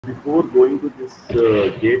Before going to this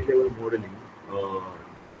gate level modeling, uh,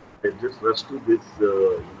 let's just rush to this,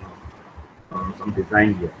 some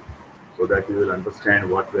design here, so that you will understand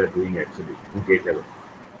what we are doing actually in gate level.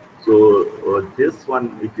 So this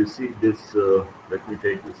one, if you see this, let me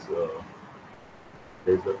take this.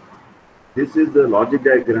 There's a, this is the logic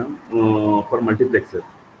diagram for multiplexer.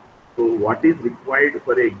 So what is required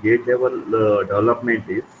for a gate level development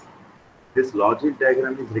is this logic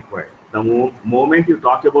diagram is required. The moment you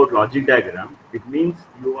talk about logic diagram, it means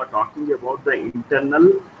you are talking about the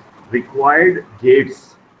internal required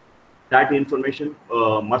gates. That information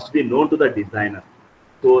must be known to the designer.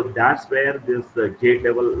 So that's where this gate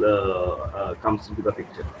level comes into the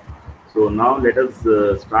picture. So now let us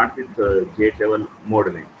start with gate level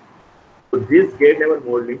modeling. So this gate level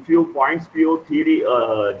modeling, few points, few theory,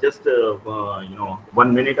 just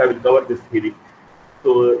 1 minute I will cover this theory.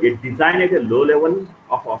 So it designed at a low level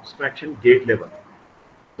of abstraction gate level.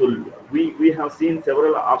 So we have seen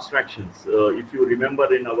several abstractions. If you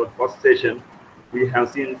remember in our first session, we have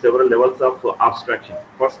seen several levels of abstraction.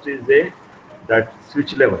 First is that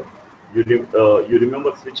switch level. You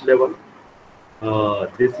remember switch level?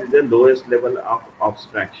 This is the lowest level of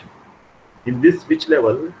abstraction. In this switch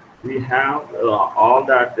level, we have all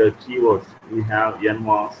that keywords. We have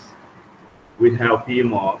NMOS, we have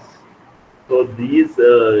PMOS. So these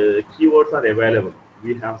keywords are available.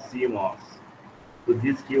 We have CMOS. So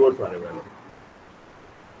these keywords are available.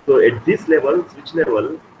 So at this level, switch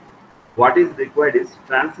level, what is required is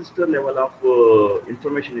transistor level of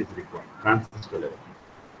information is required. Transistor level.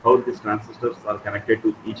 How these transistors are connected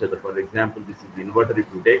to each other. For example, this is the inverter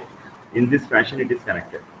if you take. In this fashion, it is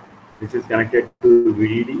connected. This is connected to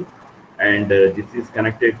VDD, and this is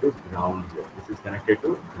connected to ground here. This is connected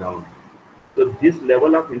to ground. So this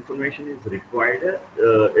level of information is required at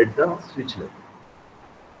the switch level.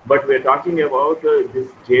 But we are talking about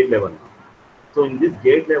this gate level. So in this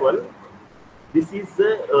gate level, this is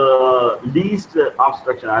least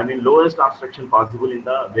abstraction. I mean lowest abstraction possible in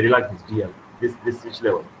the Verilog HDL. This switch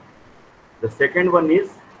level. The second one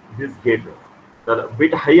is this gate level. The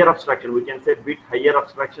bit higher abstraction, we can say bit higher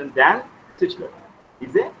abstraction than switch level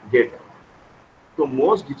is a gate level. So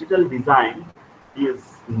most digital design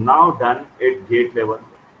is now done at gate level.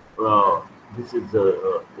 This is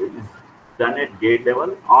done at gate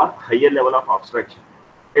level or higher level of abstraction.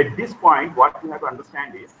 At this point, what we have to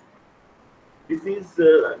understand is this is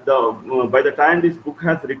by the time this book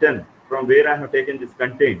has written, from where I have taken this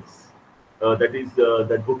contents.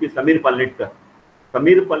 That book is Samir Palnitkar.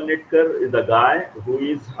 Samir Palnitkar is the guy who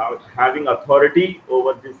is having authority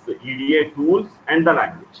over this EDA tools and the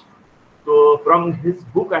language. So from his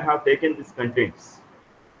book, I have taken these contents.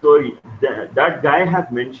 So that guy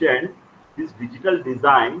has mentioned this digital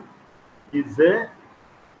design is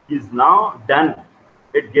now done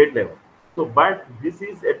at gate level. So, but this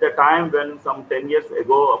is at the time when some 10 years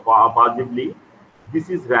ago, possibly, this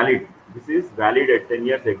is valid. This is valid at 10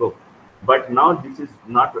 years ago. But now this is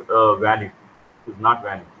not valid. It is not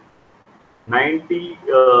valid.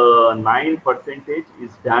 99%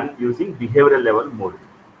 is done using behavioral level modeling.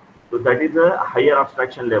 So that is a higher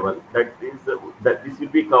abstraction level. That this will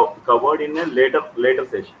be covered in a later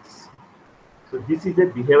sessions. So this is a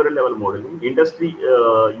behavioral level modeling. Industry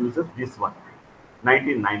uses this one,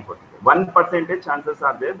 99%. 1% chances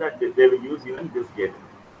are there that they will use even this gate.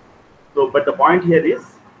 So, but the point here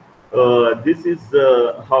is this is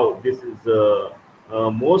how this is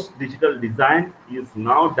most digital design is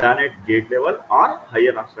now done at gate level or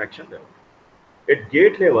higher abstraction level. At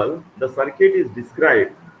gate level, the circuit is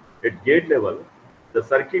described. At gate level, the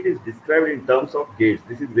circuit is described in terms of gates.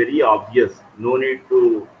 This is very obvious. No need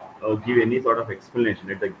to give any sort of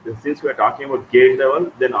explanation. Since we are talking about gate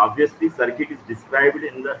level, then obviously circuit is described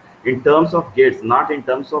in terms of gates, not in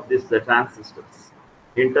terms of this transistors.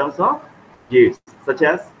 In terms of gates, such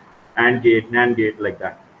as AND gate, NAND gate, like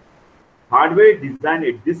that. Hardware design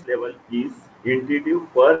at this level is intuitive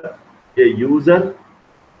for a user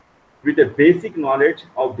with a basic knowledge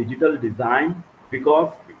of digital design,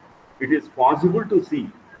 because it is possible to see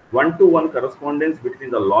one-to-one correspondence between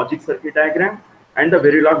the logic circuit diagram and the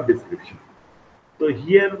Verilog description. So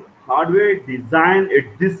here, hardware design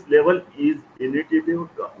at this level is intuitive.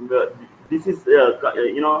 This is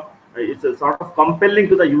it's a sort of compelling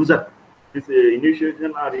to the user. This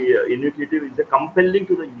initiation or intuitive is a compelling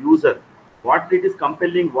to the user. What it is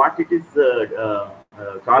compelling, what it is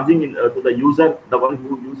causing to the user, the one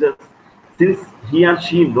who uses, since he or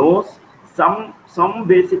she knows some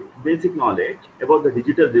basic knowledge about the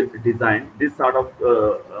digital design, this sort of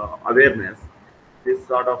awareness.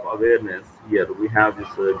 Here we have this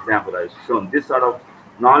example I've shown. This sort of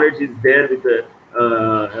knowledge is there with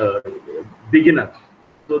beginner.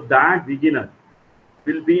 So that beginner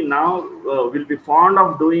will be now will be fond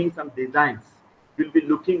of doing some designs, will be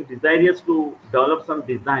looking desirous to develop some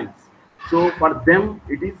designs. So for them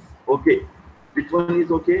it is okay. Which one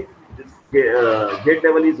is okay? This gate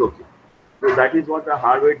level is okay. So that is what the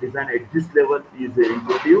hardware design at this level is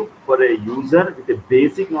intuitive for a user with a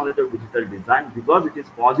basic knowledge of digital design, because it is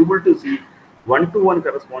possible to see one-to-one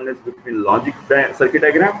correspondence between logic circuit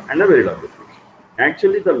diagram and the Verilog description.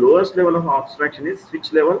 Actually, the lowest level of abstraction is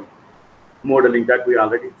switch level modeling that we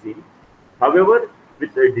already seen. However,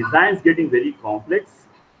 with the designs getting very complex,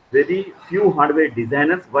 very few hardware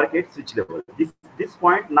designers work at switch level. This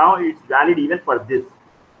point now it's valid even for this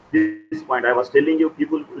point. I was telling you,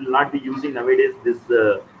 people will not be using nowadays this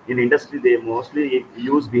in industry. They mostly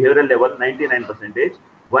use behavioral level 99%.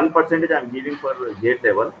 1% I'm giving for gate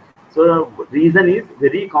level. So reason is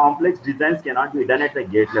very complex designs cannot be done at the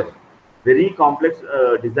gate level. Very complex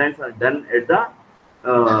designs are done at the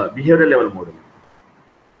behavioral level modeling.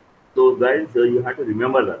 So guys, you have to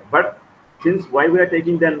remember that. But since why we are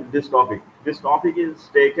taking then this topic is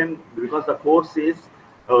taken because the course is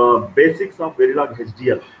basics of Verilog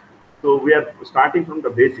HDL. So we are starting from the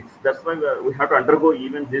basics. That's why we have to undergo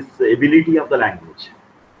even this ability of the language.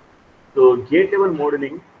 So gate level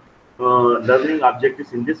modeling learning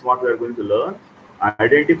objectives in this what we are going to learn.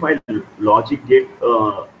 Identify logic gate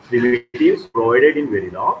primitives provided in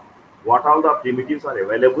Verilog. What all the primitives are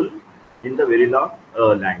available in the Verilog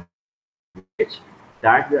language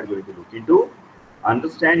that we are going to look into.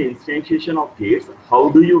 Understand instantiation of gates. How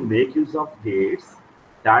do you make use of gates?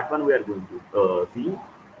 That one we are going to see.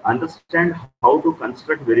 Understand how to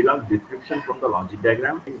construct Verilog description from the logic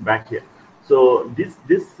diagram back here. So this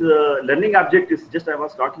learning objectives, just I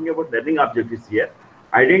was talking about learning objectives here.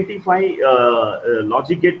 Identify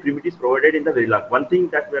logic gate primitives provided in the Verilog. One thing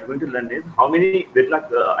that we are going to learn is how many Verilog,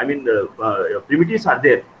 primitives are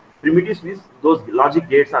there. Primitives means those logic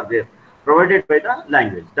gates are there provided by the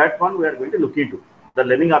language. That one we are going to look into. The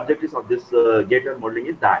learning objectives of this gate modeling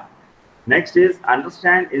is that. Next is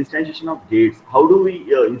understand instantiation of gates. How do we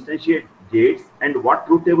instantiate gates and what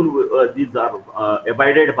truth table these are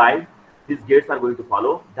abided by? These gates are going to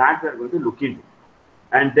follow. That we are going to look into.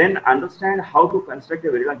 And then understand how to construct a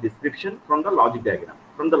Verilog description from the logic diagram.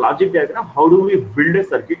 From the logic diagram, how do we build a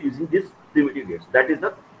circuit using these primitive gates? That is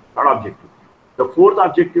the third objective. The fourth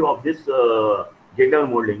objective of this gate level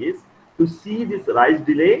modeling is to see this rise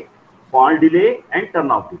delay, fall delay, and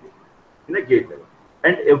turn off delay in the gate level.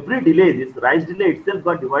 And every delay, this rise delay itself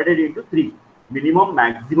got divided into three: minimum,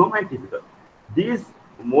 maximum, and typical. This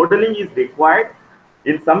modeling is required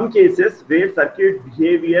in some cases where circuit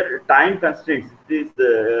behavior time constraints.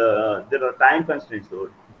 There are time constraints. So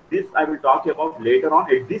this I will talk about later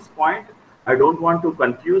on. At this point, I don't want to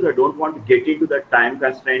confuse. I don't want to get into the time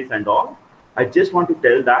constraints and all. I just want to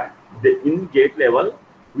tell that in gate level,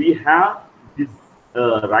 we have this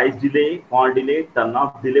rise delay, fall delay, turn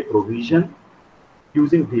off delay provision.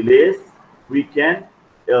 Using delays, we can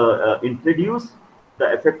introduce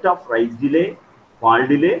the effect of rise delay, fall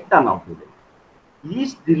delay, turn off delay.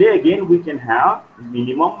 Each delay again we can have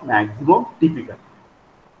minimum, maximum, typical.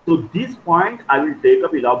 So this point I will take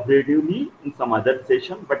up elaboratively in some other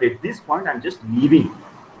session, but at this point I'm just leaving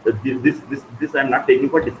this I'm not taking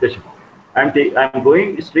for discussion. I'm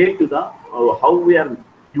going straight to the how we are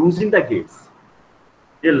using the gates.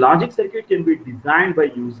 A logic circuit can be designed by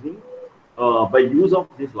using by use of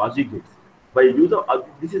these logic gates. By use of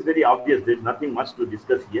this is very obvious. There's nothing much to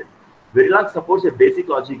discuss here. Verilog supports a basic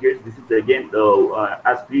logic gates. This is again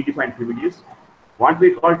as predefined primitives. What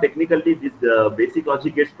we call technically these basic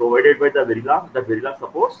logic gates provided by the Verilog that Verilog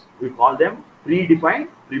supports, we call them predefined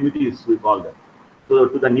primitives. We call them. So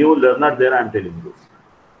to the new learner there, I'm telling this.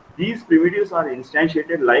 These primitives are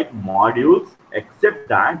instantiated like modules, except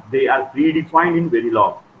that they are predefined in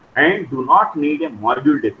Verilog and do not need a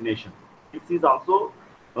module definition. This is also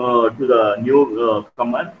to the new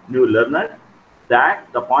comer, new learner, that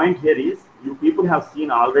the point here is you people have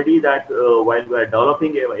seen already that while we are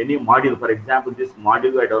developing any module, for example, this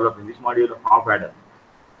module we are developing, this module of half adder.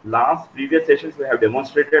 Previous sessions we have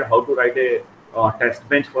demonstrated how to write a test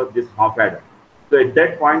bench for this half adder. So at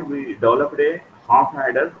that point we developed a half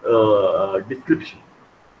adder description.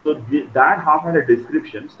 So that half adder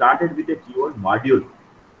description started with a keyword module,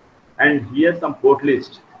 and here some port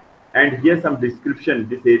list, and here some description,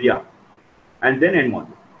 this area, and then end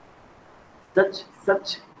module.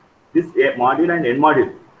 Such this module and end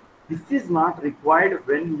module. This is not required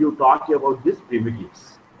when you talk about these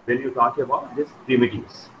primitives. When you talk about these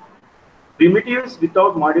primitives. Primitives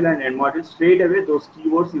without module and end module, straight away those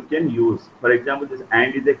keywords you can use. For example, this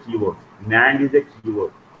AND is a keyword. NAND is a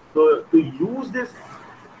keyword. So to use this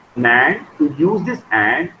NAND, to use this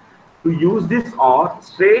AND, to use this OR,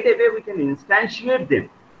 straight away we can instantiate them.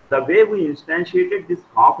 The way we instantiated this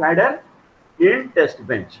half adder in test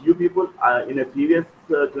bench. You people in a previous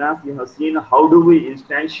class, you have seen how do we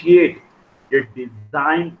instantiate a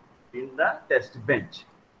design in the test bench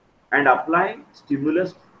and apply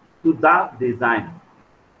stimulus to the design.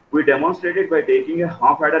 We demonstrated by taking a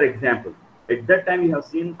half adder example. At that time, you have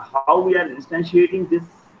seen how we are instantiating this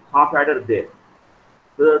half adder there.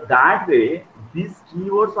 So that way, these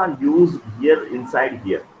keywords are used here inside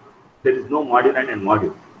here. There is no module and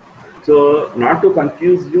module. So not to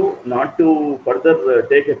confuse you, not to further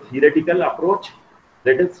take a theoretical approach,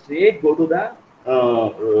 let us straight go to the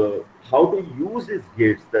how to use these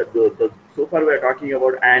gates. So far we are talking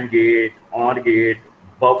about AND gate, OR gate,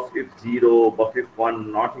 buff if 0, buff if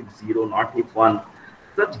 1, not if 0, not if 1.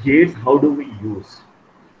 Such gates, how do we use?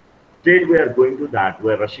 Straight we are going to that,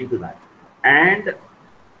 we are rushing to that. And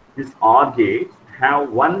this OR gates have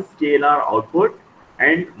one scalar output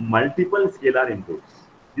and multiple scalar inputs.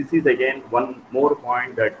 This is again one more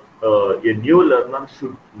point that a new learner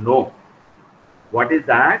should know. What is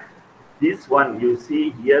that? This one you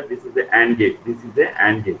see here, this is the AND gate. This is the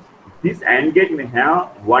AND gate. This AND gate may have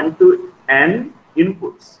 1 to n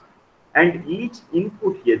inputs, and each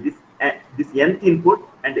input here, this nth input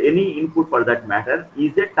and any input for that matter,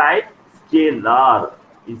 is a type scalar.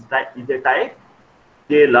 Is a type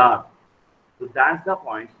scalar. So that's the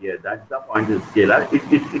point here. That's the point is scalar.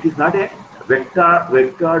 It is not a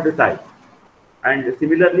vectored type. And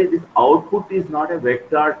similarly, this output is not a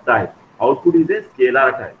vector type. Output is a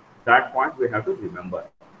scalar type. That point we have to remember.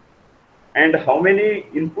 And how many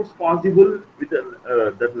inputs possible with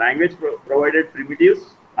the language provided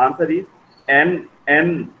primitives? Answer is n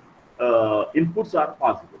inputs are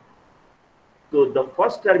possible. So the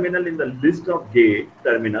first terminal in the list of gate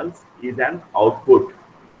terminals is an output.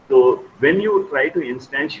 So when you try to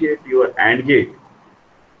instantiate your AND gate,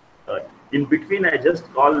 in between I just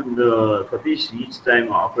call Satish each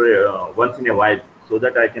time after once in a while, so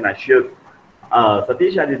that I can assure.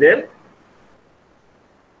 Satish, are you there?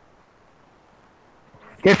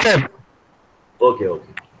 Yes, sir. Okay.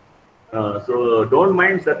 So don't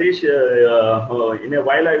mind, Satish. In a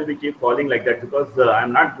while I will be keep calling like that, because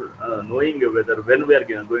I'm not knowing whether when we are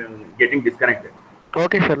getting disconnected.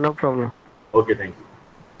 Okay, sir. No problem. Okay, thank you.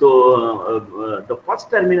 So the first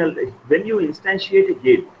terminal, when you instantiate a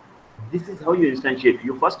gate, this is how you instantiate.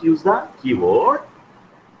 You first use the keyword,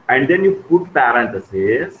 and then you put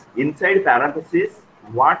parentheses. Inside parentheses,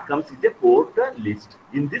 what comes is a port list.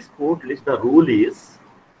 In this port list, the rule is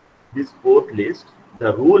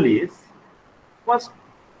first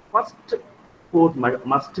port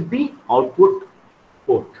must be output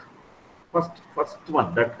port. First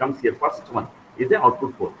one that comes here, first one is the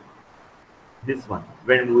output port. This one,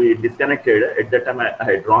 when we disconnected, at that time I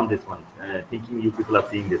had drawn this one, thinking you people are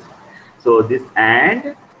seeing this one. So this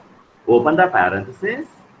and open the parenthesis,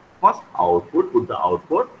 first output, put the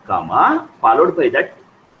output, comma, followed by that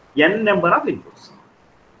n number of inputs.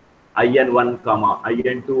 IN1, comma,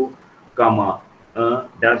 IN2, comma,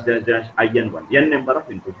 dash, IN1, n number of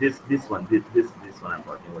inputs. This one I'm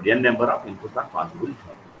talking about. N number of inputs are possible.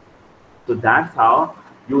 So that's how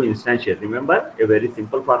you instantiate. Remember, a very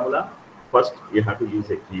simple formula. First, you have to use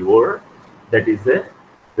a keyword that is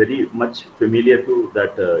very much familiar to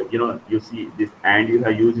that. You see this AND you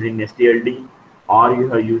have used in STLD, or you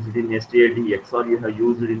have used it in STLD, XOR you have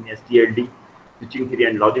used it in STLD, switching theory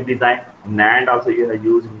and logic design. NAND also you have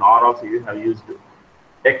used, NOR also you have used,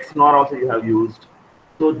 XNOR also you have used.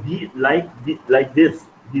 So like this,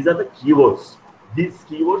 these are the keywords. These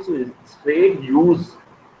keywords will straight use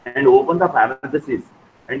and open the parentheses,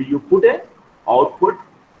 and you put a output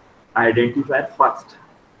identifier first,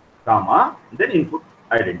 comma, then input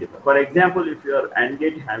identifier. For example, if your AND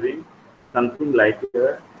gate having something like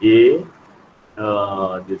A,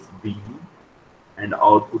 this B, and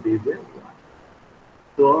output is a 1.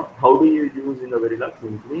 So how do you use in the Verilog?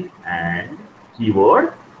 Simply AND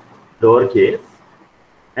keyword, lowercase,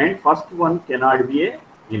 and first one cannot be a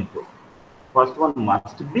input. First one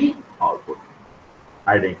must be output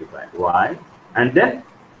identifier. Why? And then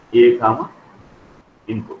A, comma,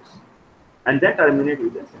 inputs, and then terminate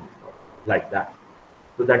with a semicolon, like that.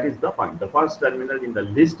 So that is the point. The first terminal in the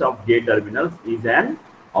list of gate terminals is an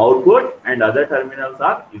output, and other terminals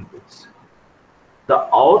are inputs. The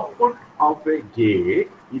output of a gate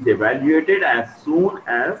is evaluated as soon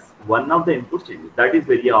as one of the inputs changes. That is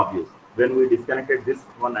very obvious. When we disconnected this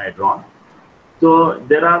one I drawn, so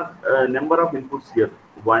there are a number of inputs here.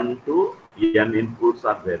 1 to n inputs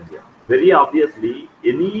are there here. very obviously,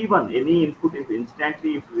 any input is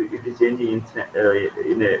instantly, if it is changing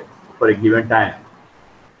for a given time.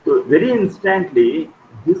 So very instantly,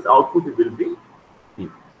 this output will be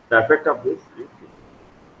seen. The effect of this is seen.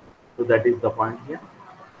 So that is the point here.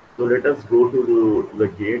 So let us go to the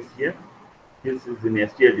gates here. This is in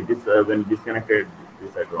STLD. This when disconnected,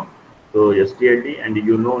 this I draw. So STLD, and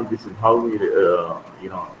this is how we,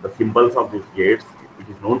 the symbols of these gates. It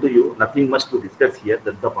is known to you. Nothing much to discuss here.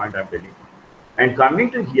 That's the point I'm telling. And coming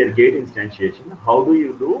to here, gate instantiation. How do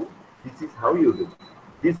you do? This is how you do.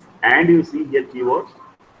 This, and you see here keywords.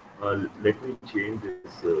 Let me change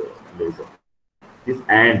this laser. This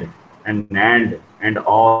and NAND and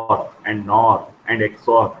OR and NOR and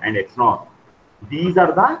XOR and XNOR. These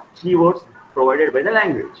are the keywords provided by the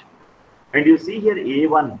language. And you see here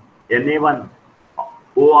A1, NA1,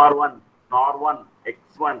 OR1, NOR1,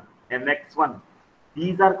 X1, MX1.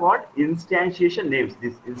 These are called instantiation names.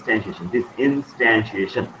 Instantiation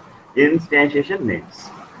names.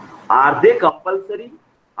 Are they compulsory?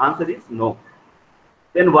 Answer is no.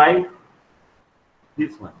 Then why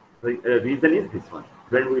this one? The reason is this one.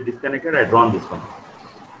 When we disconnected, I drawn this one.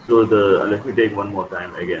 So let me take one more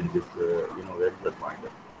time again. This where's the pointer?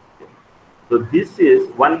 Okay. So this is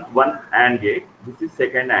one AND gate. This is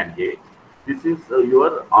second AND gate. This is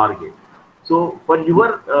your OR gate. So for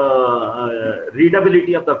your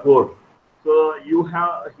readability of the code, so you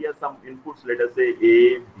have here some inputs. Let us say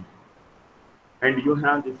A, B, and you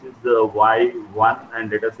have this is Y1,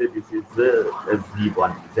 and let us say this is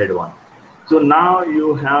Z1, Z1. So now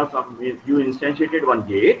you have you instantiated one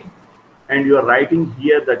gate, and you are writing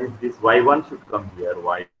here that is this Y1 should come here,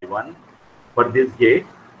 Y1 for this gate,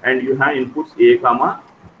 and you have inputs A, comma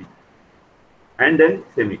B, and then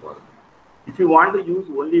semicolon. If you want to use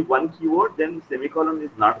only one keyword, then semicolon is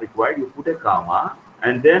not required. You put a comma,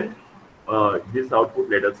 and then this output,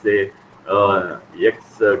 let us say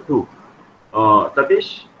X2.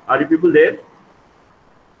 Satish, are you people there?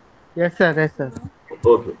 Yes, sir. Yes, sir.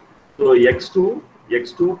 Okay. So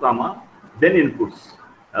X2, comma, then inputs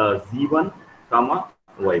Z1, comma,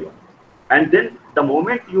 Y1. And then the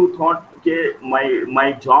moment you thought, okay,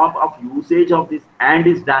 my job of usage of this AND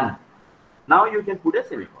is done, now you can put a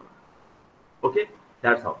semicolon. Okay,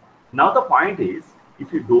 that's how. Now the point is,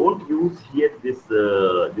 if you don't use here this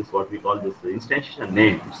what we call this instantiation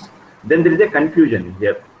names, then there is a confusion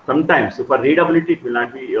here. Sometimes, so for readability, it will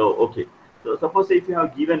not be okay. So suppose if you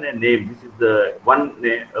have given a name, this is the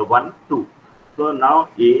 1, 2. So now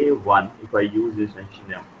A1, if I use instantiation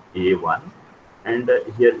name A1, and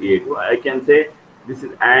here A2, I can say this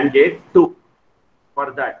is AND gate 2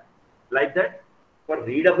 for that. Like that, for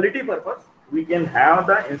readability purpose, we can have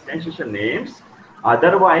the instantiation names.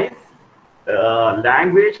 Otherwise,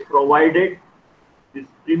 language provided these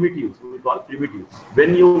primitives, we call primitives.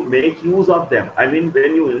 When you make use of them, I mean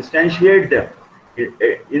when you instantiate them,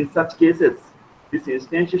 in such cases, this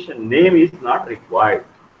instantiation name is not required.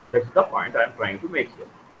 That's the point I'm trying to make here.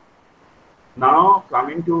 Now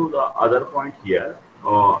coming to the other point here,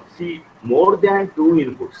 see, more than 2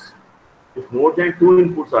 inputs. If more than 2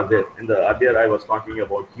 inputs are there, in the earlier I was talking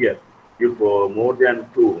about here, if more than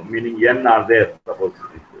 2, meaning n are there, suppose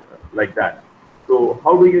like that. So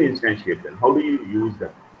how do you instantiate them? How do you use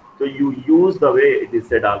them? So you use the way it is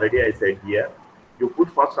said already. I said here, you put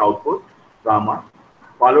first output, comma,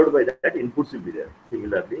 followed by that inputs will be there.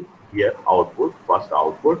 Similarly, here output, first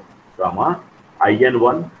output, comma,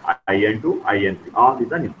 IN1, IN2, IN3. All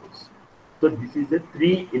these are inputs. So this is a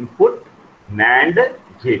 3 input NAND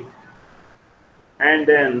gate. And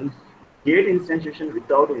then gate instantiation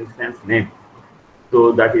without instance name.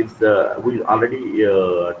 So that is, we already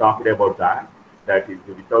talked about that. That is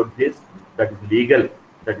without this, that is legal.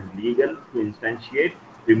 That is legal to instantiate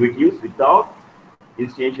primitives without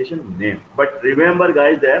instantiation name. But remember,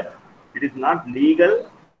 guys, that it is not legal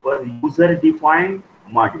for user-defined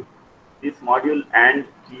module. This module and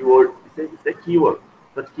keyword is a keyword.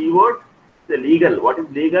 Such keyword is legal. What is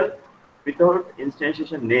legal? Without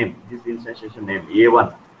instantiation name. This instantiation name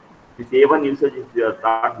A1. This A1 usage, if you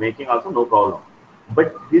start making, also no problem.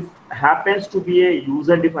 But this happens to be a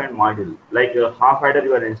user-defined module, like a half adder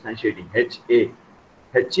you are instantiating, HA.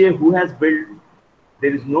 HA, who has built,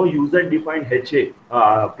 there is no user-defined HA,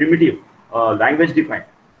 primitive, language-defined.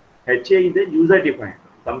 HA is a user-defined.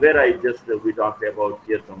 Somewhere we talked about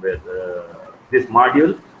here somewhere, this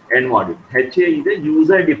module, N module. HA is a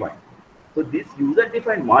user-defined. So this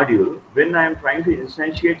user-defined module, when I am trying to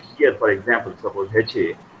instantiate here, for example, suppose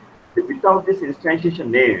HA, without this instantiation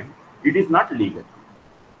name, it is not legal.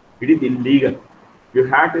 It is illegal. You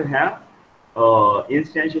have to have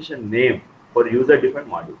instantiation name for user-defined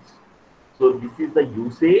modules. So this is the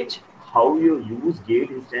usage, how you use gate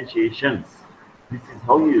instantiations. This is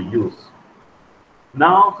how you use.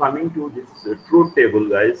 Now coming to this truth table,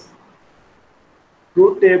 guys.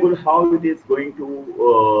 Truth table, how it is going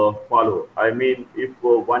to follow. I mean, if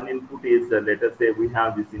one input is, let us say we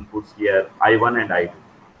have these inputs here, I1 and I2.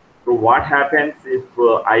 So what happens if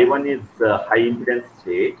I1 is high impedance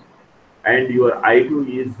state and your I2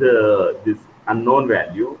 is this unknown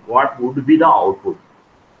value? What would be the output?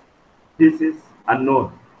 This is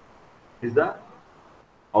unknown. Is the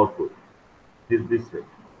output. This way,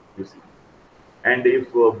 you see. And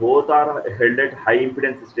if both are held at high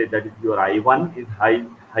impedance state, that is your I1 is high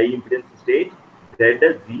impedance state,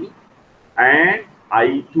 Z, and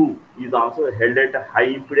I2 is also held at a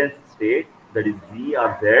high impedance state, that is Z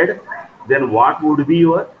or Z, then what would be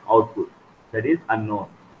your output? That is unknown.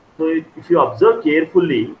 So if you observe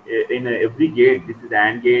carefully in every gate, this is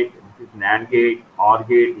AND gate, this is NAND gate, OR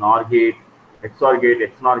gate, NOR gate, XOR gate,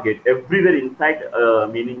 XNOR gate, everywhere inside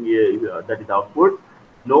meaning that is output,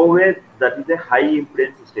 nowhere that is a high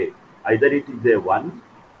impedance state. Either it is a 1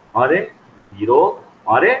 or a 0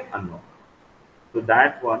 or a unknown. So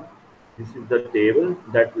that one, this is the table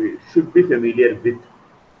that we should be familiar with.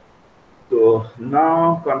 So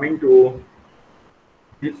now coming to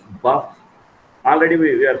this buff, already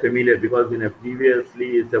we are familiar because in a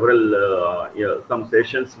previously several some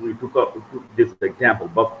sessions we took this example,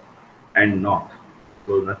 buff and not.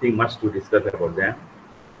 So nothing much to discuss about them.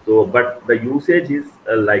 So but the usage is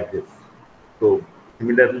like this. So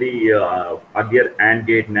similarly, earlier AND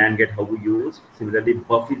gate, NAND gate, how we used. Similarly,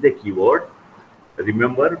 buff is a keyword.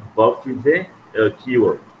 Remember, buff is a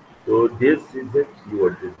keyword. So this is a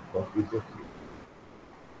keyword. This buff is a keyword,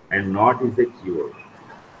 and not is a keyword.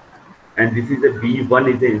 And this is a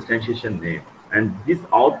B1 is the instantiation name. And this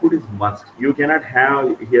output is must. You cannot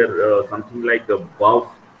have here something like a buff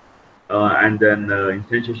and then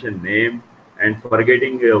instantiation name, and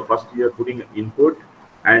forgetting first you are putting input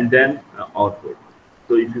and then output.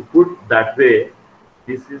 So if you put that way,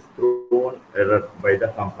 this is thrown error by the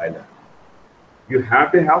compiler. You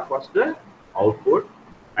have to have first the output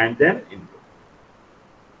and then input.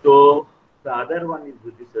 So the other one is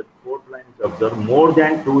this fourth line is observe more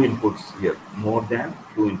than 2 inputs here. More than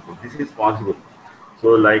 2 inputs. This is possible. So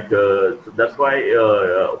like so that's why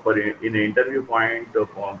for in an interview point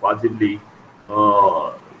possibly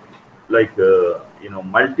like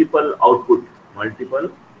multiple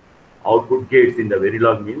output gates in the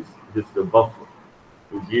Verilog means this buffer.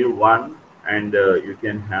 You give one and you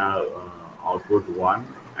can have output 1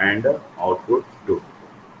 and output 2.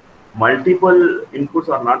 Multiple inputs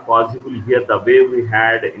are not possible here the way we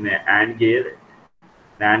had in an AND gate,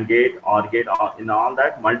 NAND gate, OR gate, or in all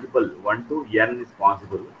that multiple 1 to n is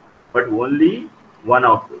possible, but only one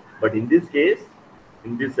output. But in this case,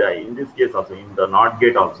 in this case also, in the NOT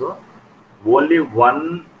gate also, only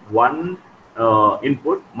one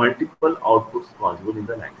input, multiple outputs possible in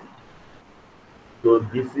the language. So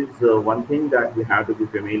this is one thing that we have to be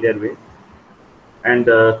familiar with. And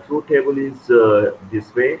truth table is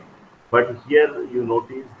this way, but here you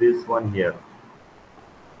notice this one here,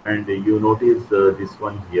 and you notice this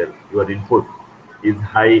one here. Your input is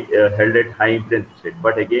high held at high impedance state,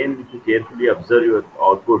 but again if you carefully observe your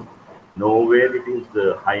output, nowhere it is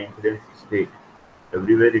high impedance state.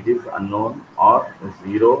 Everywhere it is unknown or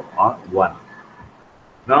 0 or 1.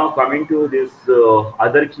 Now coming to this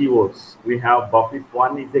other keywords, we have buff if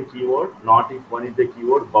 1 is a keyword, not if 1 is a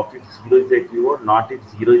keyword, buff if 0 is a keyword, not if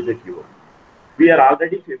 0 is a keyword. We are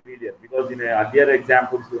already familiar because in earlier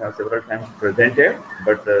examples we have several times presented,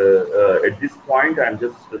 but at this point I'm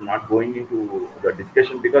just not going into the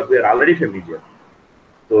discussion because we are already familiar.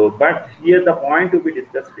 So, but here the point to be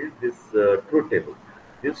discussed is this truth table.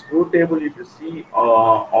 This truth table, if you see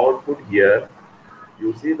output here,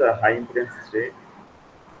 you see the high impedance state,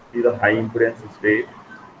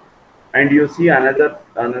 and you see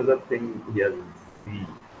another thing here, C,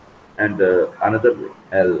 and another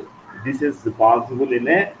L. This is possible in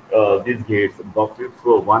these gates, buff if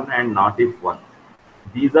 1 and not if 1.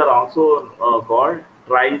 These are also called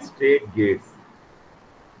tri-state gates.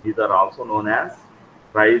 These are also known as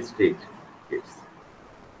tri-state gates.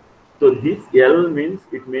 So this L means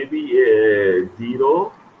it may be a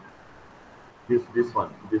 0, this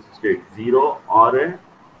state 0, or a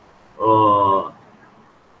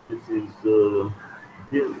this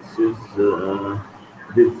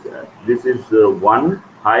is 1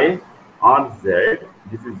 high or Z.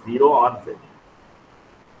 This is 0 or Z.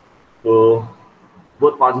 So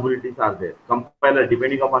both possibilities are there. Compiler,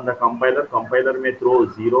 depending upon the compiler may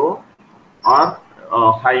throw 0 or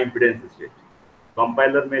high impedance state.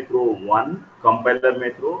 Compiler may throw 1, compiler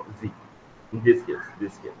may throw Z. In this case.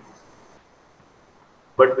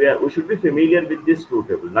 but we should be familiar with this truth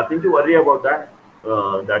table. Nothing to worry about that.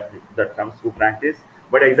 That comes to practice.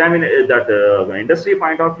 But examine that industry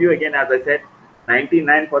point of view, again, as I said,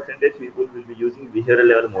 99% people will be using behavioral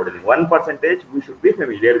level modeling. 1% we should be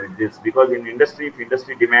familiar with this, because in industry, if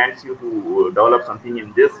industry demands you to develop something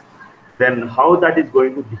in this, then how that is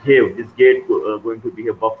going to behave, this gate going to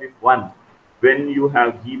behave buff if one, when you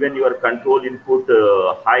have given your control input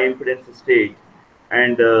high impedance state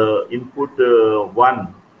and input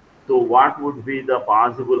 1, so what would be the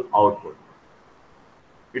possible output?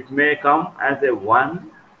 It may come as a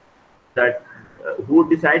 1, that who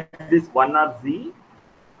decides this 1 or 0?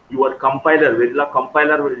 Your compiler, Verilog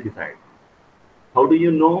compiler will decide. How do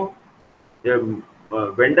you know? The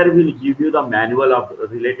vendor will give you the manual of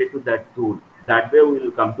related to that tool. That way we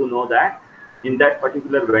will come to know that in that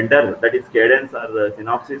particular vendor, that is Cadence or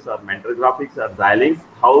Synopsys or Mentor Graphics or Xilinx,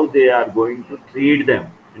 how they are going to treat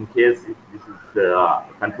them in case if this is the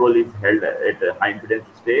control is held at a high impedance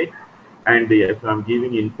state, and if I'm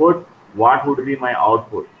giving input, what would be my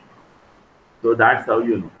output? So that's how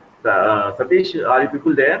you know. Satish, are you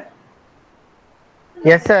people there?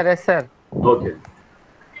 Yes, sir. Yes, sir. Okay.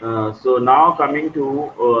 So now coming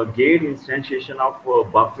to gate instantiation of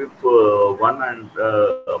buff-if 1 and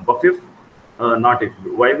buff-if not if.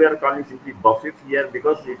 Why we are calling simply buff-if here?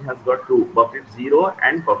 Because it has got two, buff-if 0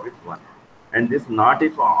 and buff-if 1. And this not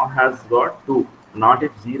if has got two, not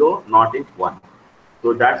if 0, not if 1.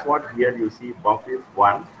 So that's what here you see, buff-if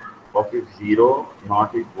 1, buff-if 0,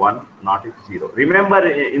 not if 1, not if 0. Remember,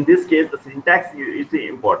 in this case, the syntax is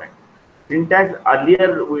important. Syntax,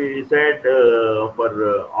 earlier we said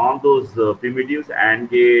for on those primitives, AND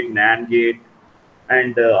gate, NAND gate,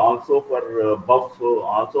 and also for buff,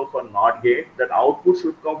 also for NOT gate, that output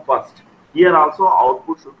should come first. Here also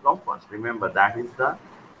output should come first. Remember, that is the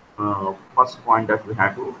first point that we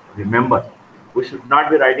have to remember. We should not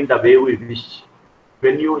be writing the way we wish.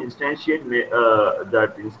 When you instantiate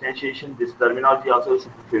that instantiation, this terminology also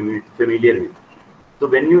should be familiar with. So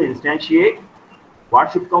when you instantiate,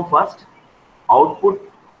 what should come first? Output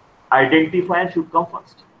identifier should come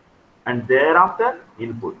first, and thereafter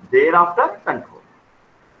input, thereafter control.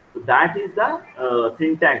 So that is the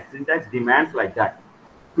syntax. Syntax demands like that.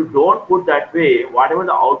 If you don't put that way, whatever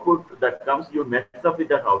the output that comes, you mess up with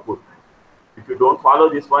that output. If you don't follow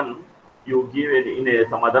this one, you give it in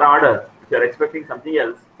some other order. If you are expecting something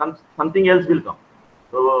else, something else will come.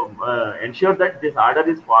 So ensure that this order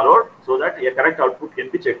is followed so that a correct output can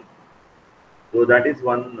be checked. So that is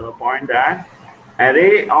one point. That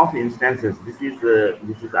array of instances. This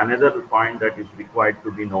is another point that is required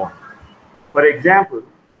to be known. For example,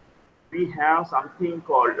 we have something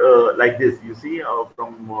called like this. You see,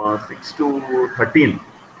 from 6 to 13.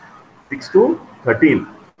 6 to 13.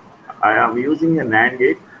 I am using a NAND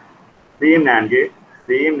gate, same NAND gate,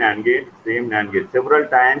 same NAND gate, same NAND gate. Several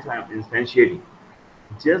times I am instantiating,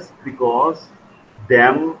 just because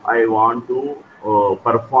them I want to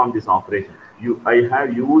perform this operation. I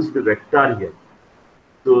have used vector here.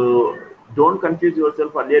 So don't confuse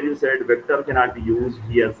yourself. Earlier you said vector cannot be used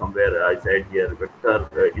here somewhere. I said here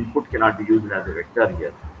vector input cannot be used as a vector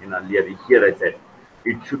here. In earlier here I said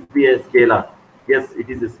it should be a scalar. Yes,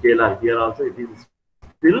 it is a scalar. Here also it is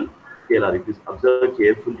still scalar. If you observe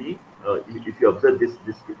carefully, if you observe this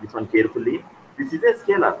one carefully, this is a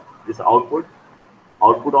scalar. This output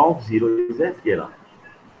of 0 is a scalar.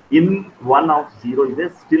 In 1 of 0 is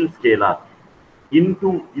a still scalar. In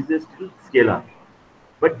 2 is a still scalar.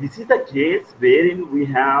 But this is the case wherein we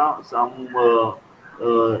have some,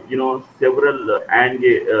 several AND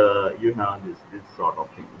you have this sort of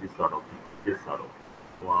thing, this sort of thing, this sort of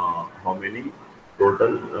how many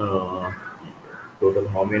total? Total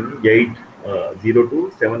how many? 8. 0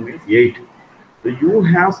 to 7 means 8. So you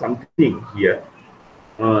have something here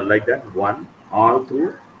like that 1 all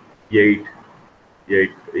through 8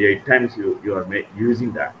 times you are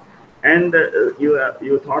using that. And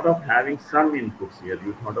you thought of having some inputs here.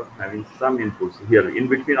 You thought of having some inputs here. In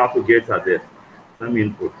between also gates are there, some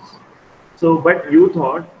inputs. So, but you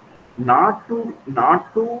thought not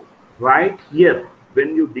to write here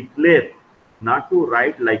when you declare, not to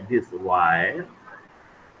write like this. Why?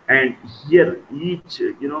 And here each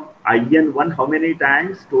IN1 how many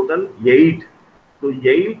times? Total 8. So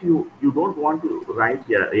 8 you don't want to write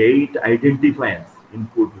here 8 identifiers.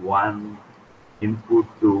 Input 1. Input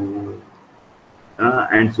 2,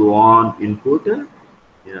 and so on. Input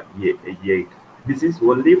 8. This is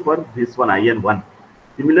only for this one IN1.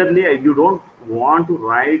 Similarly, you don't want to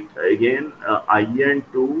write again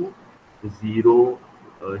IN2 0.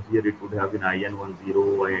 Here it would have been IN1 0,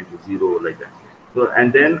 IN2 0 like that. So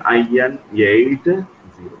and then IN8 0.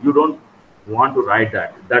 You don't want to write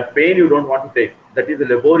that. That pain you don't want to take. That is a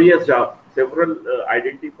laborious job. Several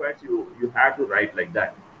identifiers you have to write like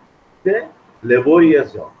that. It's a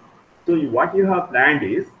laborious job. So what you have planned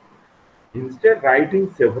is, instead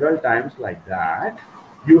writing several times like that,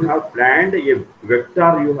 you have planned a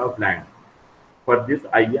vector. You have planned for this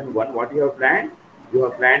IN1. What you have planned? You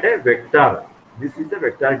have planned a vector. This is a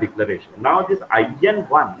vector declaration. Now this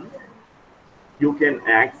IN1, you can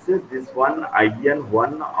access this one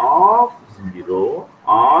IN1 of 0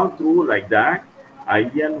 all through like that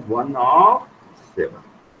IN1 of 7.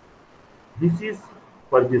 This is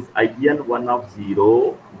for this IN1 of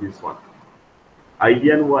 0, this one.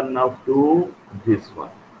 IN1 of 2, this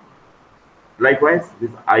one. Likewise,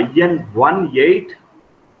 this IN1 8.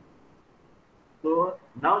 So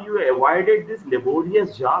now you avoided this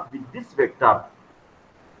laborious job with this vector.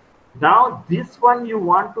 Now this one you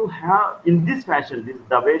want to have in this fashion, this is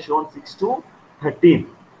the way shown 6 to 13.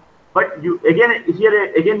 But you again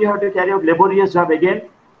here again you have to carry out laborious job again.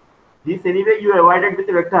 This anyway you avoided with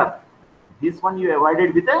a vector. This one you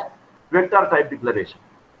avoided with a vector type declaration.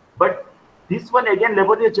 But this one again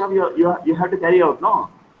laborious job you have to carry out, no?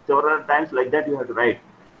 Several times like that you have to write.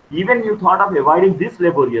 Even you thought of avoiding this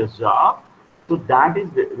laborious job, so that is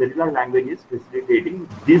Verilog language is facilitating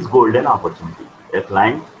this golden opportunity at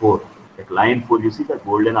line 4. At line 4, you see the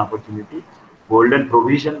golden opportunity, golden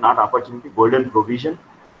provision, not opportunity, golden provision.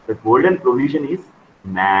 The golden provision is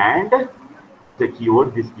NAND, the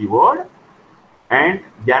keyword, this keyword, and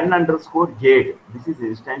n underscore gate. This is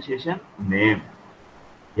instantiation name.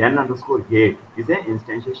 N underscore gate is an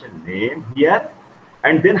instantiation name here.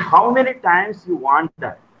 And then how many times you want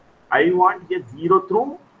that? I want here 0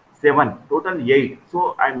 through 7, total 8.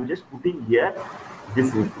 So I'm just putting here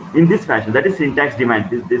this in this fashion. That is syntax demand.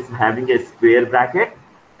 This having a square bracket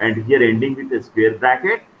and here ending with a square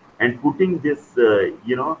bracket and putting this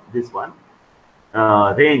this one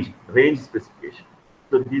range specification.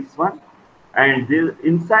 So this one, and this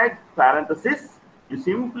inside parenthesis you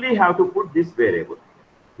simply have to put this variable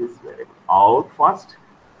out first,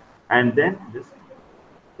 and then this.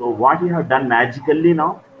 So what you have done magically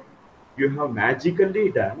now, you have magically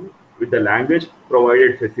done with the language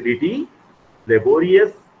provided facility,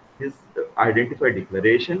 laborious this identified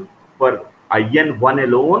declaration for IN1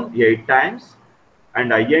 alone 8 times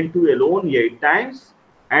and IN2 alone 8 times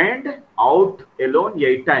and out alone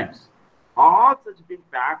 8 times. All such been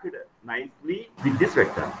packed nicely with this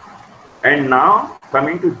vector. And now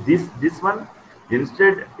coming to this one,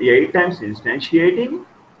 instead 8 times instantiating,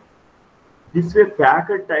 this way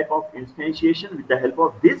packet type of instantiation with the help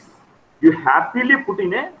of this, you happily put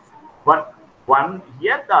in a one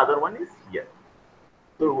here, the other one is here.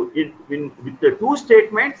 So with the two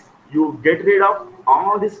statements, you get rid of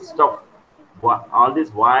all this stuff, all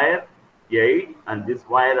this wire 8 and this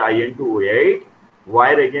wire IN2 8,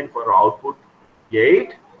 wire again for output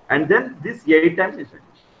 8, and then this 8 times instantiation.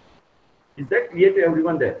 Is that clear to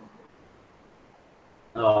everyone there?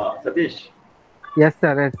 Satish? Yes,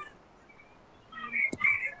 sir. Yes.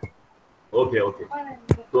 Okay.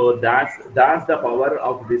 So that's the power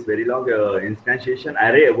of this Verilog instantiation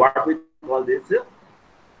array. What we call this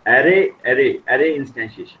array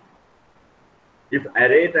instantiation. If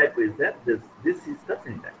array type is there, this is the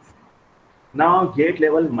syntax. Now gate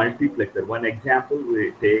level multiplexer. One example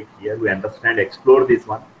we take here. We understand, explore this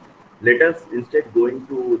one. Let us instead going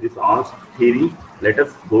to this all theory. Let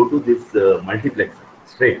us go to this multiplexer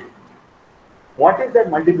straight. What is that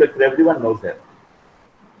multiplexer? Everyone knows that.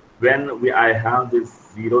 When I have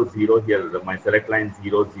this 0 0 here, my select line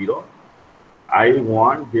 0 0, I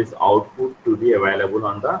want this output to be available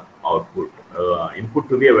on the output input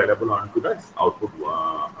to be available onto the output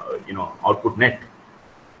output net.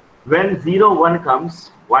 When 0 1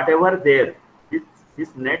 comes, whatever there,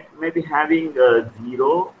 this net may be having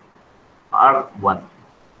 0 or 1,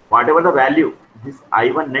 whatever the value this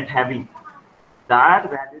I1 net having, that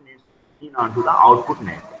value needs to be onto the output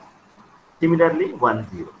net. Similarly 1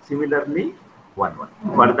 0, similarly 1 1.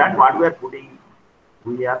 For that, what we are putting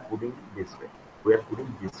this way. We are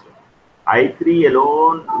putting this way. I3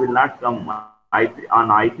 alone will not come. I3 on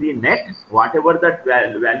I3 net, whatever that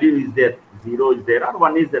value is there, 0 is there or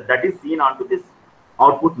 1 is there, that is seen onto this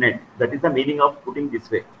output net. That is the meaning of putting this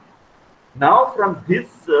way. Now from this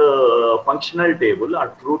functional table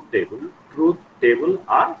or truth table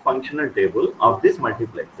or functional table of this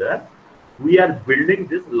multiplexer, we are building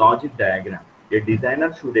this logic diagram. A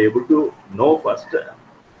designer should be able to know first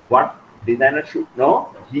what designer should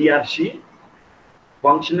know, he or she,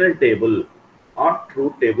 functional table or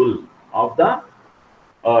truth table of the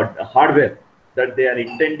hardware that they are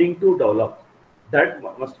intending to develop. That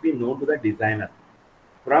must be known to the designer.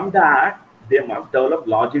 From that, they must develop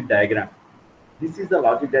logic diagram. This is the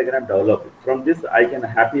logic diagram developed. From this, I can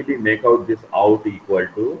happily make out this out equal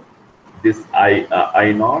to this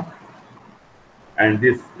I naught and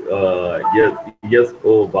this yes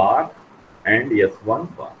O bar and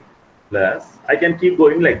S1 bar plus I can keep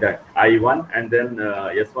going like that I1 and then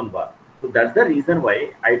S1 bar. So that's the reason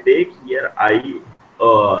why I take here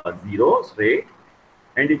I0 straight,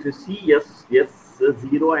 and if you see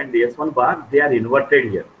S0 and S1 bar, they are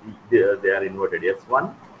inverted here. They are inverted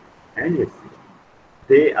S1 and S0.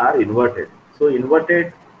 They are inverted. So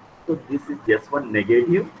inverted. So this is S1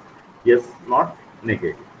 negative, S0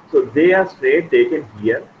 negative. So they are straight taken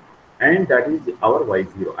here, and that is our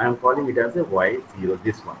Y0. I am calling it as a Y0.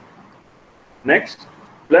 This one. Next,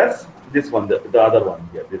 plus this one, the other one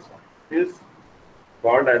here. This one is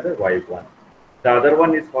called as a Y1. The other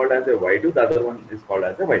one is called as a Y2. The other one is called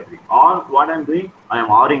as a Y3. All what I am doing, I am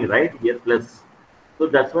ORing right here plus. So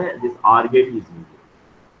that's why this OR gate is needed.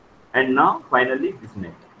 And now finally this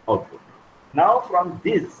net output. Now from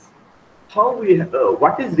this, how we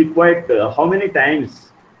what is required? How many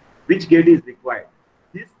times? Which gate is required?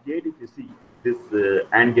 This gate, if you see, this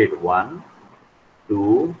AND gate 1,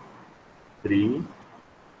 2, 3,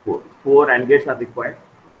 4. 4 AND gates are required.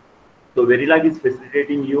 So Verilog is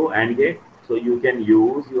facilitating you AND gate. So you can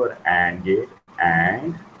use your AND gate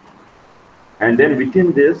and then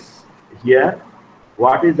within this here,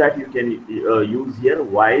 what is that you can use here?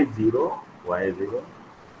 Y0.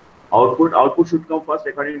 Output should come first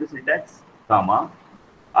according to syntax, comma,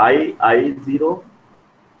 I0,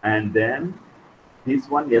 and then this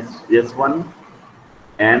one, S1,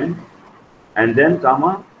 N, and then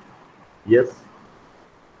comma,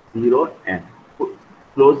 S0, N.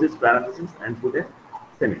 Close this parenthesis and put a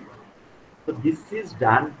semicolon. So this is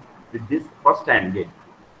done with this first AND gate.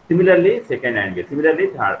 Similarly, second AND gate. Similarly,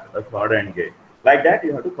 third AND gate. Like that,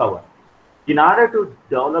 you have to cover. In order to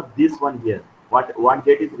develop this one here, what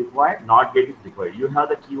gate is required? NOT gate is required. You have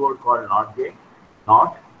the keyword called NOT gate,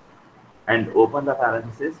 NOT, and open the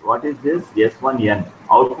parenthesis. What is this? S1N.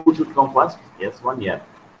 Output should come first. S1N,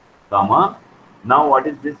 comma. Now what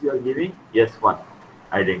is this you are giving? S1.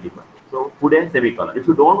 Identify. So put a semicolon. If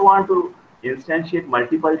you don't want to instantiate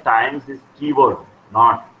multiple times this keyword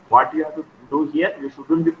NOT, what you have to do here? You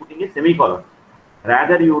shouldn't be putting a semicolon.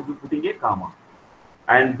 Rather, you would be putting a comma.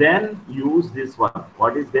 And then use this one.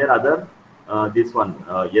 What is there other? This one,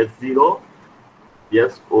 S0,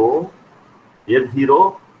 SO,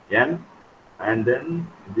 S0, N, and then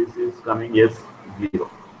this is coming S0.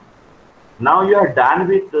 Now you are done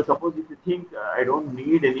with, suppose if you think I don't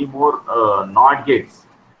need any more NOT gates.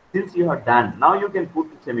 Since you are done, now you can put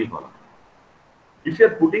semicolon. If you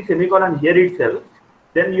are putting semicolon here itself,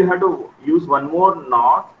 then you have to use one more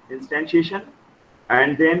NOT instantiation,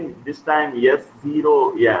 and then this time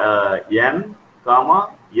S0 N,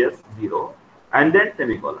 comma, S0, and then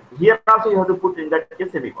semicolon. Here also you have to put in that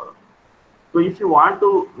case semicolon. So if you want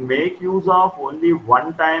to make use of only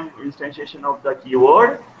one time instantiation of the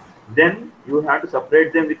keyword, then you have to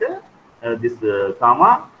separate them with a this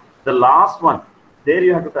comma. The last one, there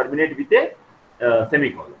you have to terminate with a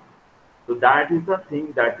semicolon. So that is the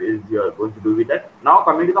thing that is you are going to do with that. Now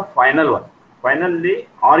coming to the final one. Finally,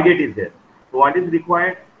 OR gate is there. So what is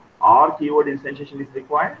required? OR keyword instantiation is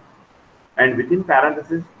required. And within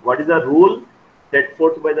parentheses, what is the rule set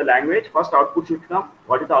forth by the language? First output should come.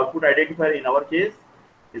 What is the output identifier in our case?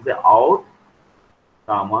 Is the out,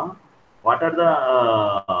 comma. What are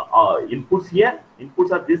the inputs here?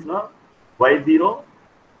 Inputs are this, no? Y0,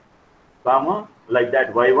 comma, like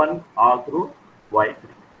that, Y1 all through Y3.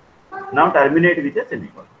 Now terminate with a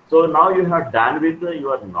semicolon. So now you have done with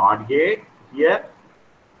your NOT gate here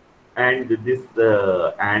and this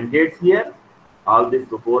AND gates here, all these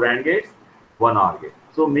 4 AND gates, 1 OR gate.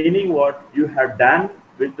 So meaning what you have done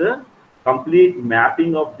with the complete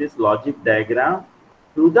mapping of this logic diagram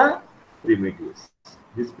to the primitives.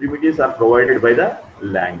 These primitives are provided by the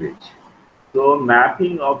language. So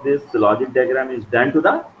mapping of this logic diagram is done to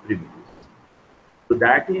the primitives. So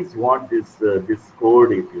that is what this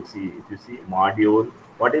code. If you see module,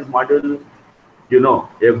 what is module? You know,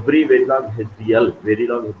 every Verilog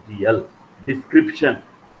HDL description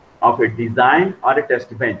of a design or a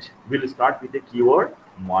test bench will start with the keyword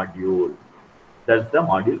module. That's the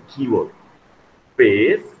module keyword.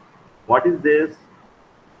 Space. What is this?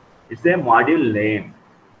 It's a module name.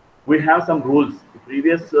 We have some rules. The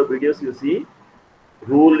previous videos you see,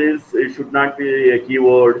 rule is it should not be a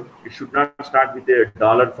keyword. It should not start with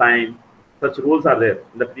a $sign. Such rules are there.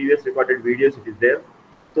 In the previous recorded videos, it is there.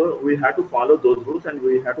 So we have to follow those rules and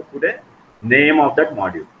we have to put a name of that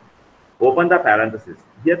module. Open the parenthesis.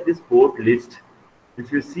 Here this port list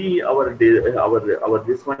if you see our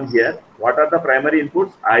this one here, what are the primary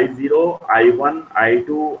inputs? I0, I1,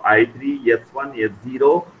 I2, I3, S1,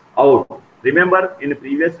 S0, out. Remember in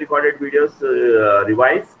previous recorded videos,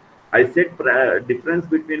 revise, I said difference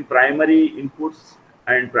between primary inputs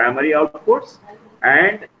and primary outputs,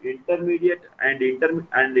 and intermediate and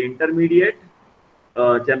intermediate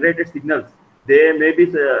generated signals. They may be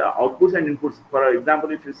outputs and inputs. For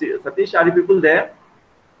example, if you see Satish, are you people there?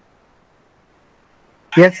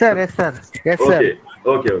 Yes, sir. Yes, sir. Yes, sir.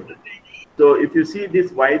 Okay. So if you see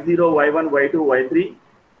this Y0, Y1, Y2, Y3,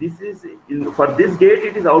 this is for this gate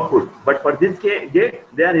it is output, but for this gate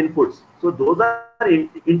they are inputs. So those are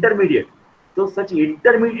intermediate. So such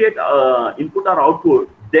intermediate input or output,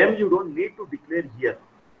 them you don't need to declare here.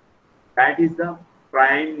 That is the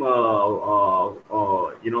prime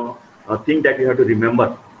thing that you have to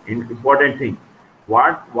remember. Important thing.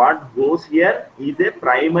 What goes here is a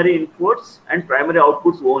primary inputs and primary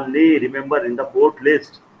outputs only. Remember in the port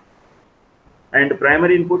list. And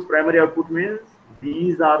primary inputs, primary output means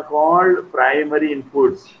these are called primary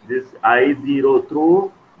inputs. This I0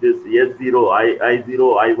 through this S0,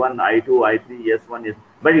 I0, I1, I2, I3, S1, S.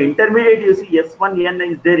 But intermediate, you see S1, N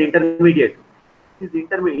is there intermediate. Is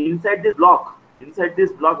intermediate inside this block. Inside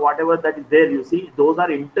this block, whatever that is there, you see those are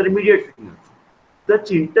intermediate signals.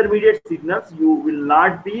 Such intermediate signals you will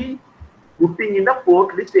not be putting in the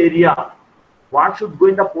port list area. What should go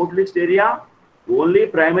in the port list area? Only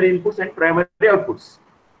primary inputs and primary outputs.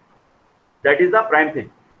 That is the prime thing.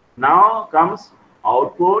 Now comes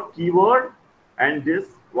output keyword, and this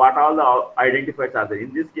what all the identifiers are there.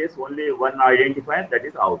 In this case, only one identifier, that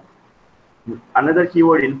is out. Another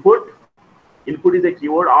keyword input. Input is a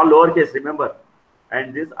keyword, all lowercase, remember.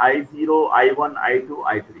 And this I0, I1, I2,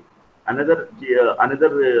 I3. Another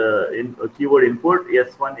keyword input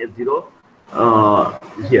S1,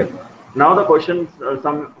 S0 here. Now the question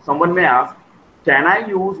someone may ask, can I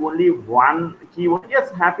use only one keyword? Yes,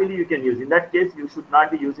 happily you can use. In that case, you should not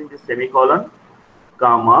be using this semicolon,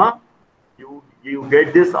 comma. You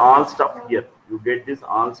get this all stuff here. You get this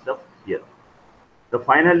all stuff here. So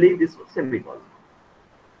finally, this semicolon.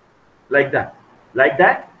 Like that.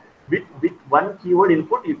 With one keyword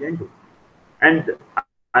input you can do. And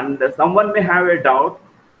someone may have a doubt.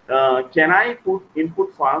 Can I put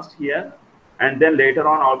input first here and then later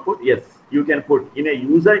on output? Yes, you can put. In a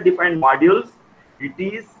user-defined modules, it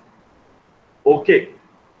is okay.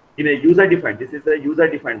 In a user-defined, this is a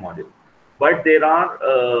user-defined module. But there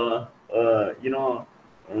are,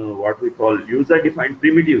 what we call user-defined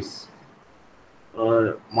primitives.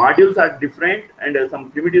 Modules are different and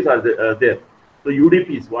some primitives are there. So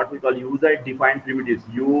UDPs, what we call user-defined primitives,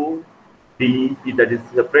 UDP, that is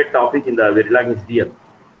a separate topic in the Verilog HDL.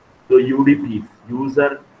 So UDPs,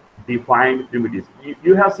 user-defined primitives.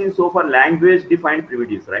 You have seen so far language-defined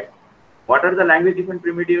primitives, right? What are the language-defined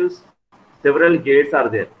primitives? Several gates are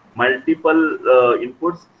there. Multiple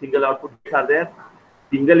inputs, single output gates are there.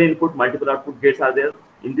 Single input, multiple output gates are there.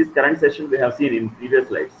 In this current session, we have seen in previous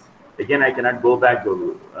slides. Again, I cannot go back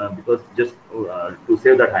because just to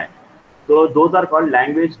save the time. So those are called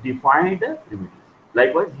language-defined primitives.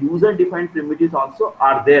 Likewise, user-defined primitives also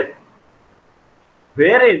are there,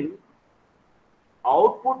 wherein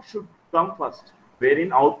output should come first.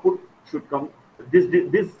 Wherein output should come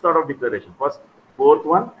this sort of declaration first, fourth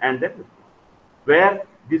one, and then fifth. Where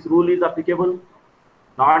this rule is applicable,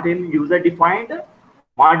 not in user-defined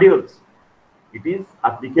modules. It is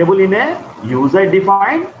applicable in a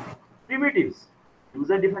user-defined primitives.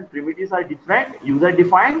 User-defined primitives are different.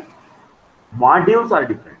 User-defined modules are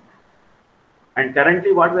different. And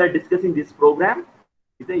currently, what we are discussing this program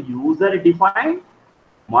is a user-defined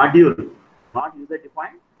module, not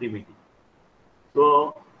user-defined primitive.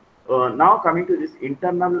 So now coming to this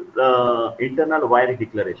internal wire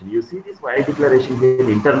declaration. You see this wire declaration here,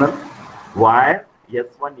 internal wire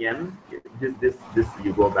S1N. This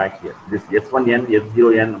you go back here. This S1N,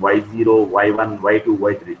 S0N, Y0, Y1, Y2,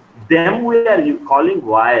 Y3. Them we are calling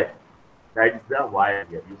wire. That is the wire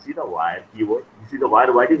here. You see the wire keyword. You see the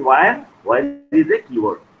wire. What is wire? Wire is a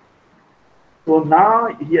keyword. So now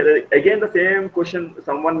here again the same question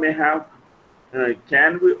someone may have.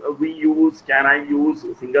 Can I use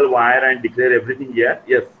single wire and declare everything here?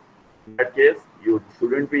 Yes. In that case, you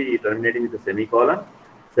shouldn't be terminating with a semicolon.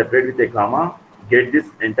 Separate with a comma. Get this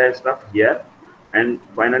entire stuff here, and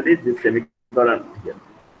finally this semicolon here.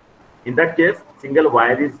 In that case, single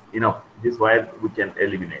wire is enough. This wire we can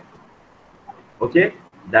eliminate. Okay,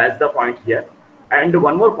 that's the point here. And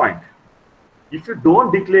one more point. If you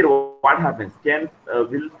don't declare, what happens?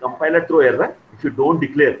 Will compiler throw error if you don't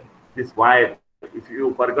declare this wire? If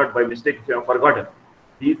you forgot by mistake, if you have forgotten,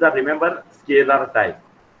 These are, remember, scalar type.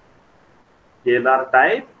 Scalar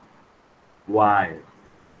type wires.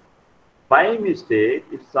 By mistake,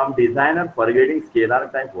 if some designer forgetting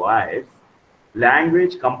scalar type wires,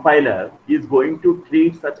 language compiler is going to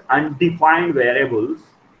treat such undefined variables,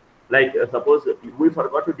 like suppose we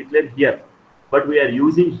forgot to declare here, but we are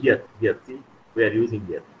using here. Here, see, we are using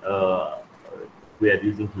here. We are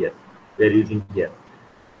using here. We are using here.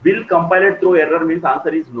 Will compiler throw error? Means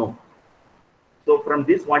answer is no. So from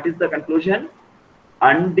this, what is the conclusion?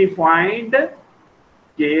 Undefined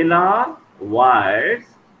scalar wires,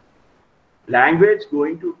 language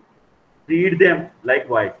going to treat them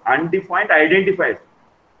likewise. Undefined identifiers.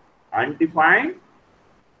 Undefined.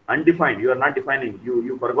 You are not defining.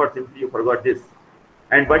 You forgot, simply you forgot this.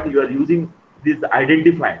 And but you are using these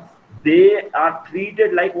identifiers. They are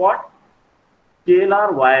treated like what?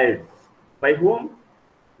 Scalar wires. By whom?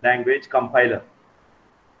 Language compiler.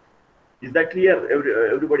 Is that clear,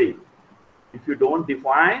 everybody? If you don't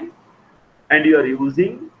define and you are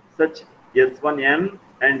using such S1N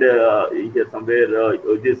and here somewhere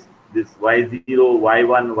this Y0,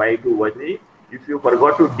 Y1, Y2, Y3, if you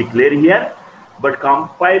forgot to declare here, but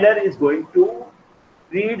compiler is going to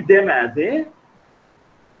treat them as a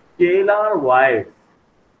scalar wires.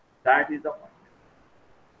 That is the point.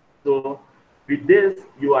 So with this,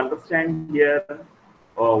 you understand here.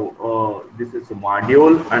 This is a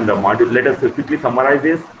module, and the module. Let us quickly summarize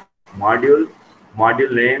this module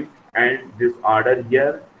name, and this order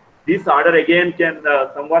here. This order again can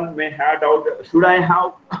someone may have doubt. Should I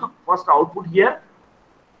have first output here?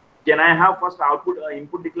 Can I have first output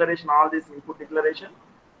input declaration, all this input declaration,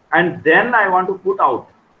 and then I want to put out,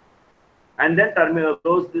 and then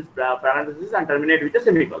close this parenthesis and terminate with a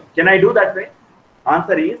semicolon? Can I do that way?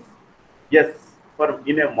 Answer is yes. For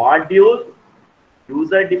in a module,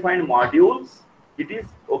 user-defined modules, it is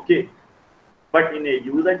okay, but in a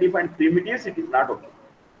user-defined primitives, it is not okay.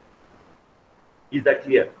 Is that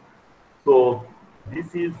clear? So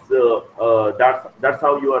this is that's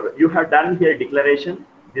how you have done here declaration.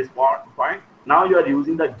 This point. Now you are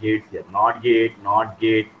using the gates here: not gate,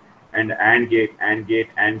 and AND gate,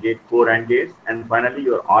 4 AND gates, and finally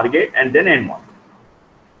your OR gate, and then AND mod.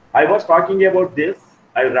 I was talking about this.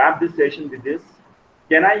 I wrap this session with this.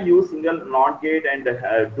 Can I use single NOT gate and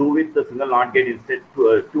do with the single NOT gate instead?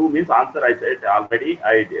 Two means answer I said already.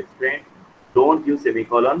 I explained. Don't use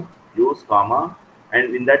semicolon. Use comma.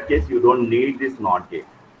 And in that case, you don't need this NOT gate.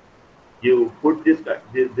 You put this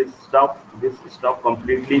stuff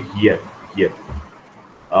completely here.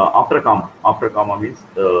 After comma means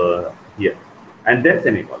here, and then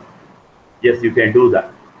semicolon. Yes, you can do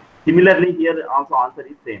that. Similarly, here also answer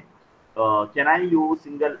is same. Can I use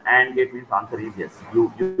single AND gate? Means answer is yes.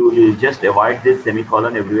 You just avoid this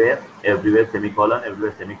semicolon everywhere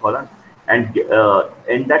semicolon, and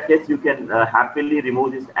in that case you can happily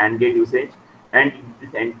remove this AND gate usage, and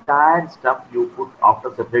this entire stuff you put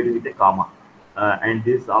after separating with a comma, and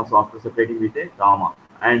this also after separating with a comma,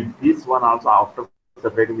 and this one also after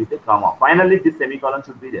separating with a comma. Finally, this semicolon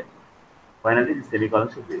should be there.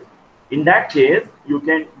 In that case, you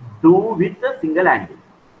can do with a single AND gate.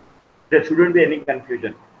 There shouldn't be any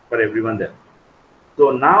confusion for everyone there.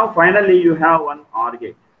 So now finally you have one OR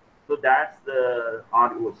gate. So that's the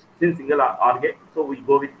OR, since single OR gate, so we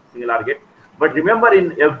go with single OR gate. But remember,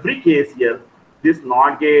 in every case here, this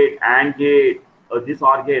NOT gate, AND gate, this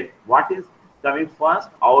OR gate, what is coming first?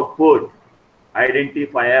 Output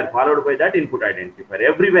identifier, followed by that input identifier.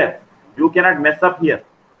 Everywhere you cannot mess up here.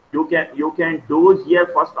 You can do here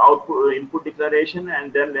first output input declaration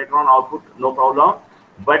and then later on output, no problem.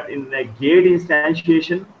 But in a gate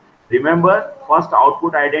instantiation, remember, first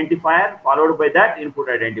output identifier followed by that input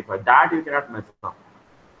identifier. That you cannot mess up.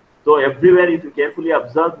 So everywhere, if you carefully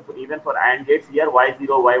observe, even for AND gates here, Y0,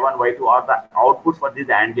 Y1, Y2 are the outputs for these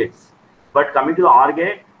AND gates. But coming to the OR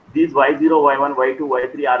gate, these Y0, Y1, Y2,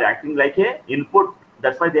 Y3 are acting like a input.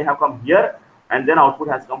 That's why they have come here, and then output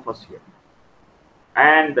has come first here.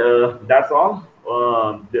 And that's all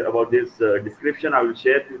about this description. I will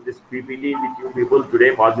share this PPT with you people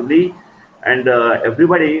today, possibly. And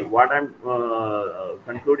everybody, what I'm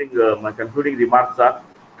concluding, my concluding remarks are: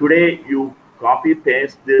 today you copy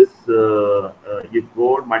paste this, you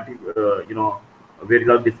code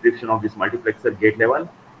Verilog description of this multiplexer gate level,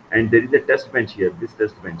 and there is a test bench here. This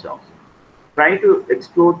test bench also. Try to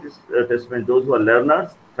explore this test bench. Those who are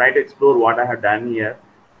learners, try to explore what I have done here.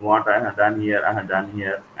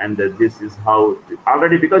 And this is how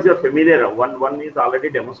already, because you're familiar, one is already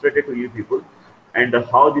demonstrated to you people, and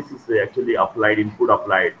how this is actually applied, input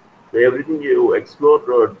applied. So everything you explore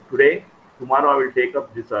today, tomorrow I will take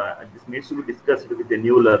up this. This needs to be discussed with the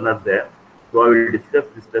new learners there. So I will discuss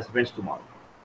this test bench tomorrow.